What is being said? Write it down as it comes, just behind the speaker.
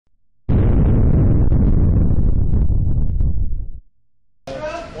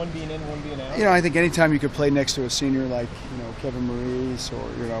I think anytime you could play next to a senior like Kevin Maurice, or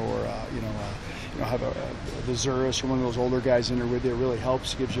have the Zuris or one of those older guys in there with you, it really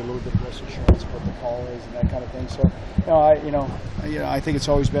helps, gives you a little bit of rest assurance what the call is and that kind of thing. So, I think it's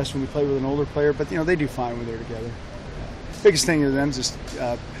always best when you play with an older player, but they do fine when they're together. Biggest thing to them is just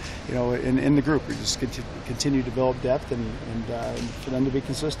in the group, we just continue to develop depth and for them to be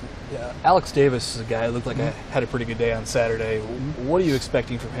consistent. Yeah, Alex Davis is a guy who looked like had a pretty good day on Saturday. What are you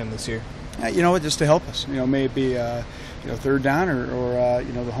expecting from him this year? Just to help us. May it be third down or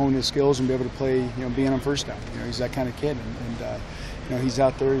to hone his skills and be able to play being on first down. He's that kind of kid, and he's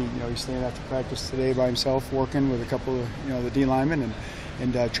out there. He's staying after practice today by himself, working with a couple of the D linemen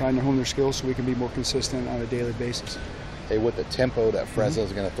and trying to hone their skills so we can be more consistent on a daily basis. Hey, with the tempo that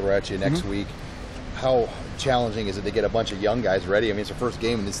Fresno's going to throw at you next week, how challenging is it to get a bunch of young guys ready? I mean, it's the first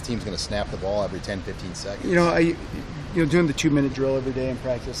game, and this team's going to snap the ball every 10, 15 seconds. Doing the 2-minute drill every day in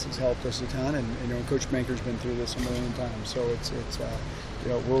practice has helped us a ton, and Coach Banker's been through this a million times. So it's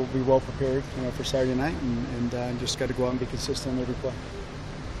we'll be well prepared, for Saturday night, and just got to go out and be consistent in every play.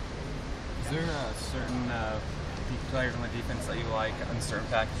 Is there a certain players on the defense that you like on certain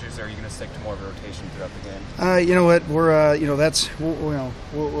packages, or are you going to stick to more of a rotation throughout the game? You know what? We're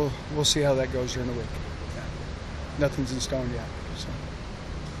we'll see how that goes during the week. Yeah. Nothing's in stone yet. So.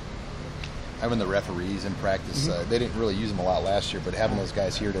 Having the referees in practice, they didn't really use them a lot last year, but having those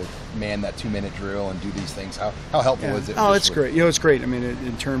guys here to man that 2-minute drill and do these things, how helpful is it? Oh, it's great. It's great. I mean,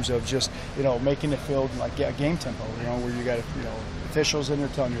 in terms of just making the field like game tempo. Where you got officials in there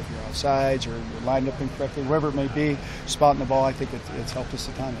telling you if you're offsides or you're lined up incorrectly, wherever it may be, spotting the ball. I think it's helped us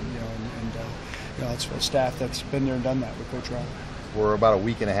a ton, and it's a staff that's been there and done that with Coach Riley. We're about a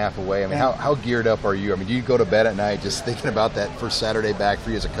week and a half away. I mean, how geared up are you? I mean, do you go to bed at night just thinking about that first Saturday back for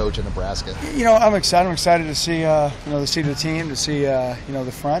you as a coach in Nebraska? I'm excited. I'm excited to see the seat of the team, to see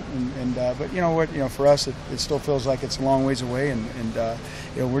the front, but you know what? For us, it still feels like it's a long ways away, and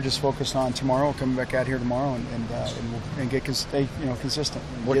we're just focused on tomorrow. We'll come back out here tomorrow and stay consistent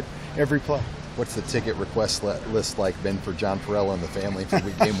and get every play. What's the ticket request list like been for John Parrella and the family for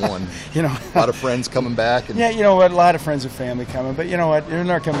game one? A lot of friends coming back. And a lot of friends and family coming. But they're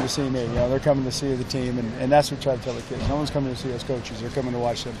not coming to see me. They're coming to see the team, and that's what we try to tell the kids. No one's coming to see us coaches. They're coming to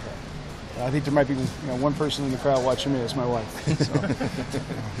watch them play. I think there might be one person in the crowd watching me. It's my wife. So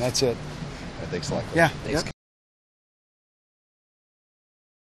that's it. Thanks a lot. Yeah. Thanks.